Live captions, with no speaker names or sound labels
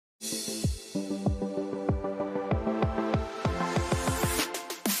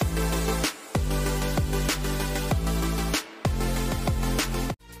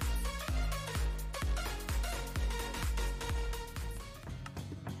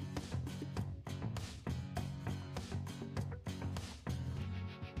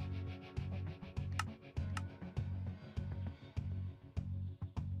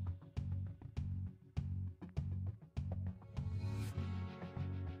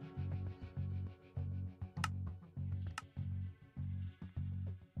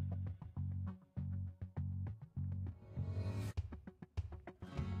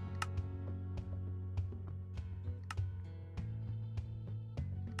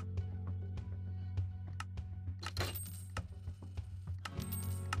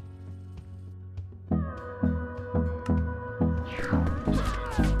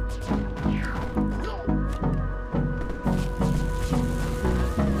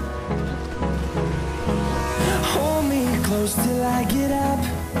Close till I get up.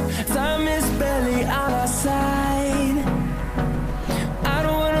 Time is barely on our side. I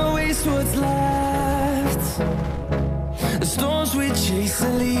don't wanna waste what's left. The storms we chase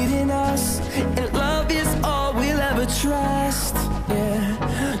are leading us, and love is all we'll ever trust. Yeah,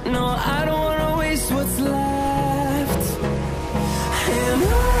 no, I don't wanna waste what's left. And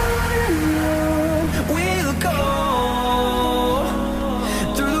on we'll go,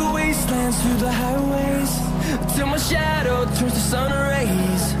 through the wastelands, through the highways, till my shadow turns to sun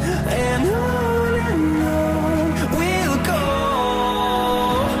rays. And on we'll go,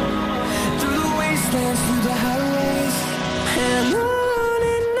 through the wastelands, through the highways, and on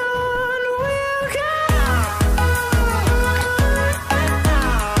we'll go.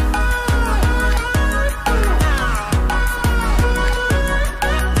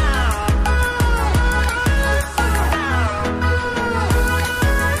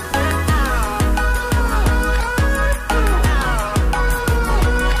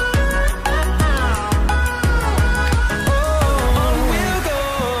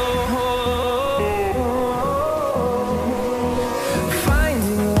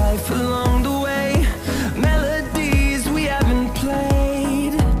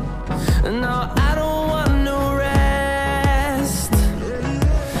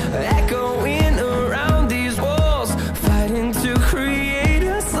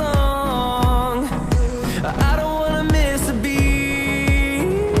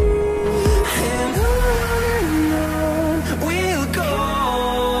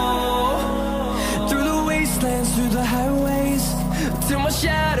 Through the highways, till my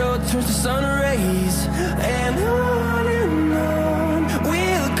shadow turns to sun rays. And on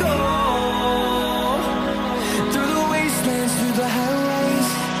we'll go, through the wastelands, through the highways,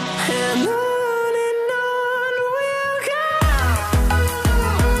 and on we'll go.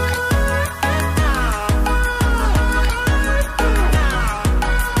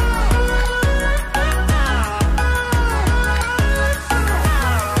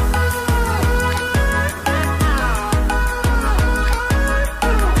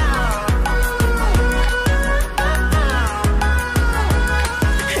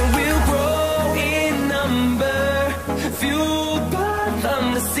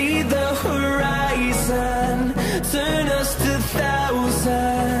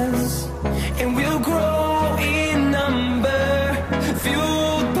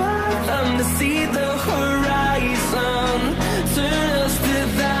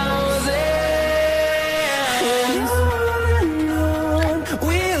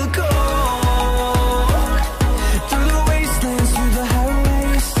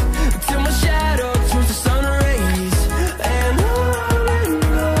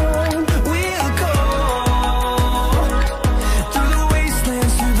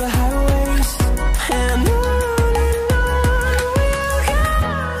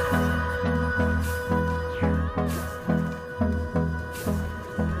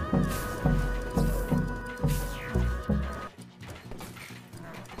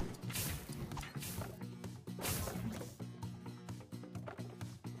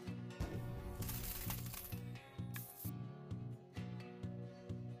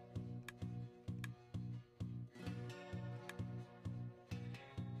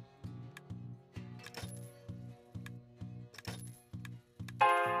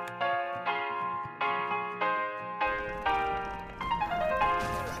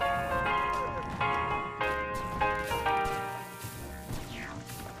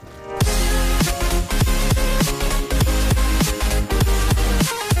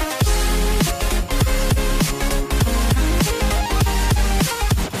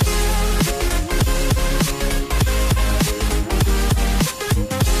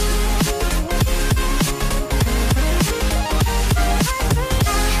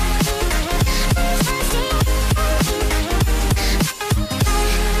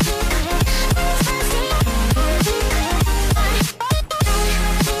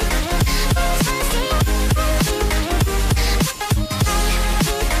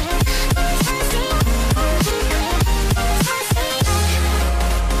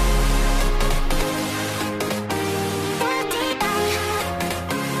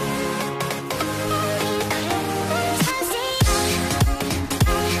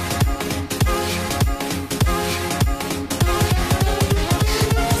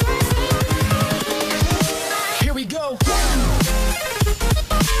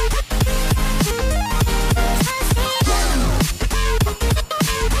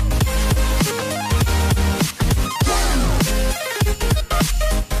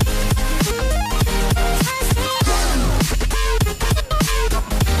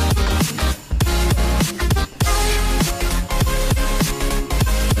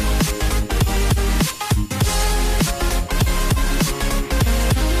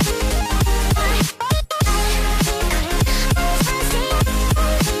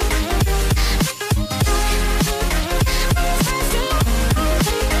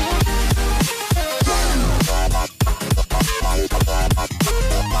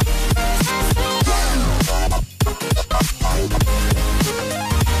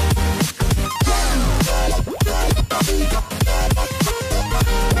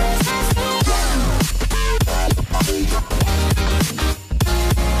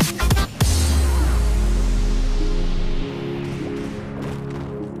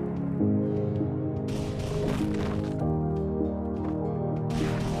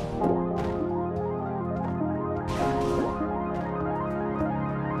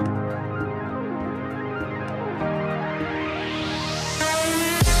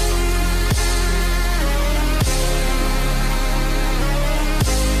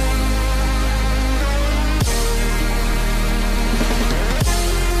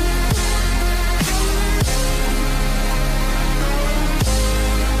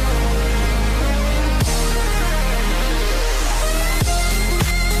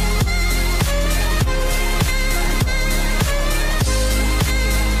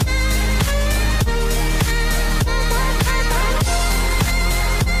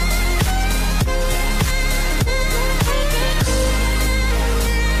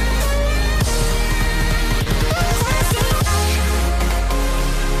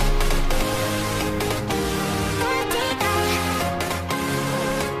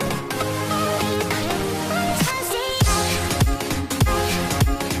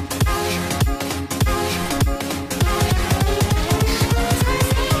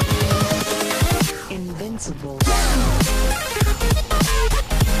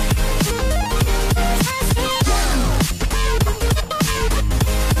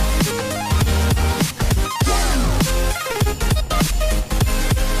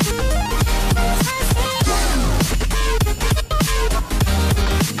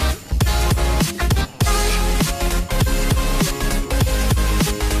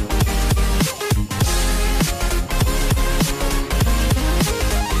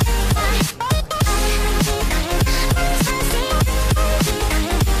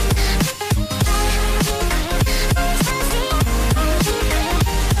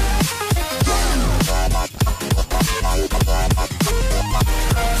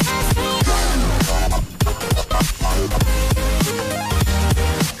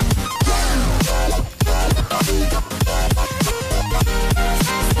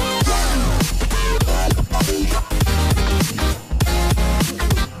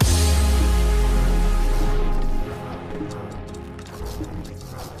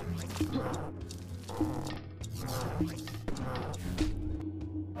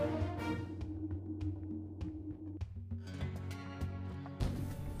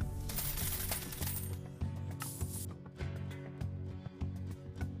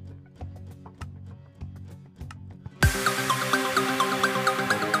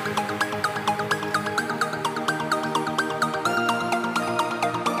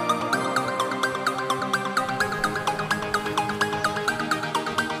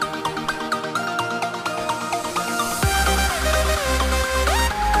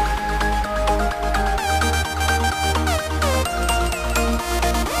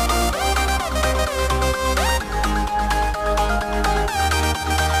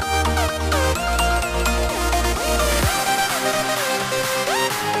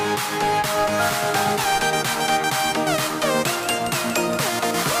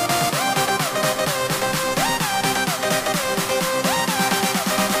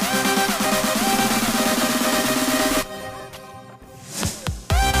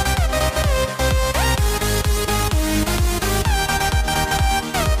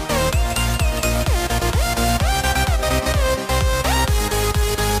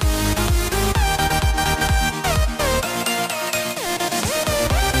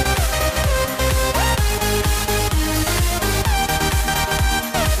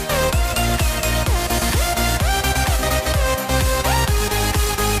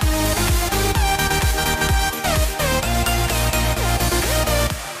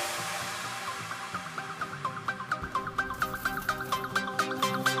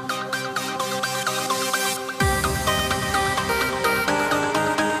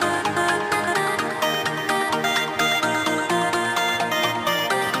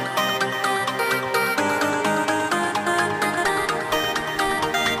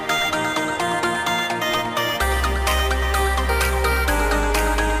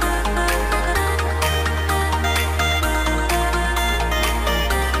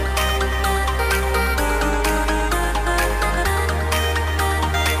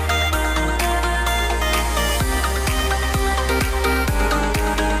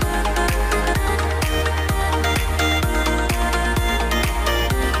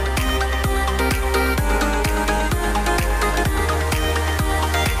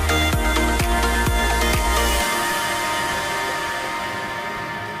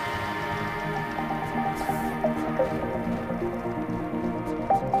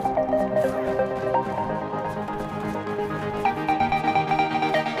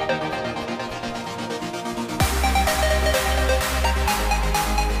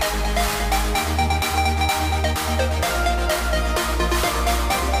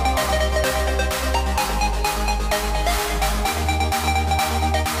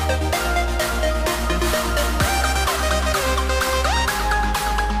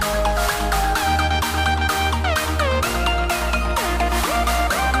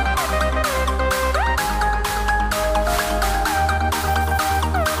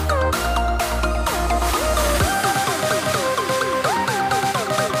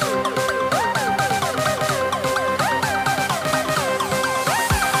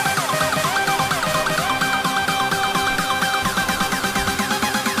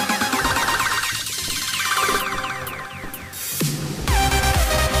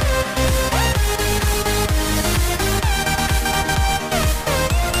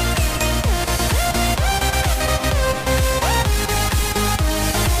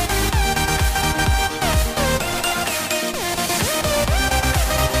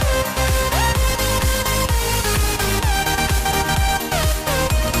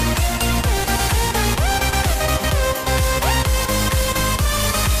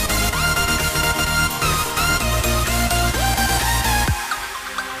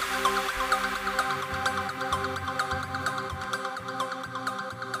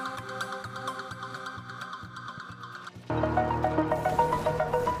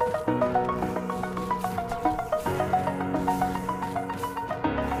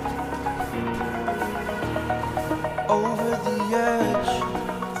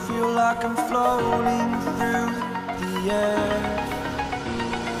 like I'm floating through the air.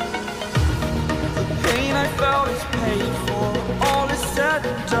 The pain I felt is paid for, all is said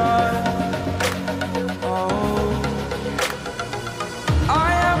and done. Oh,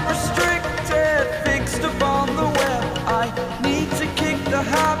 I am restricted, fixed upon the web. I need to kick the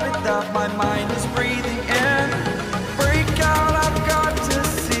habit that my mind is breathing in. Break out, I've got to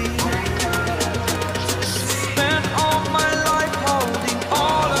see. Spent all my life holding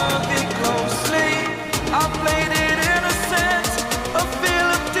all of it closely. I played it innocent, a feel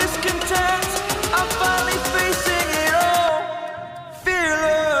of discontent. I'm finally facing it all,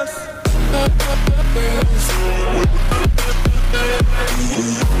 fearless.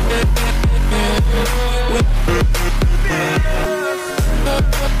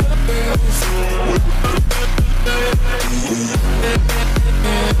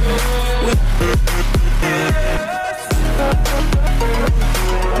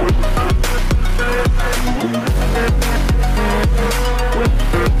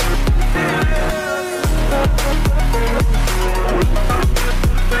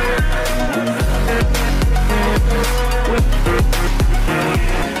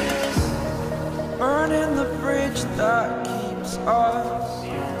 Burning the bridge that keeps us.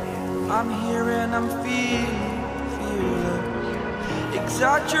 I'm here and I'm feeling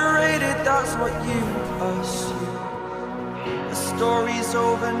exaggerated, that's what you assume. The story's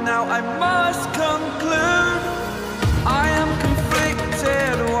over now, I must conclude. I am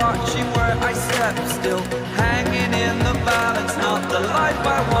conflicted, watching where I step still, hanging in the balance. Not the life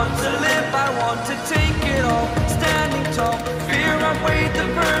I want to live, I want to take it all. Standing tall, fear I weighed the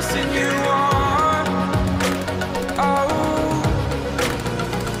person you are.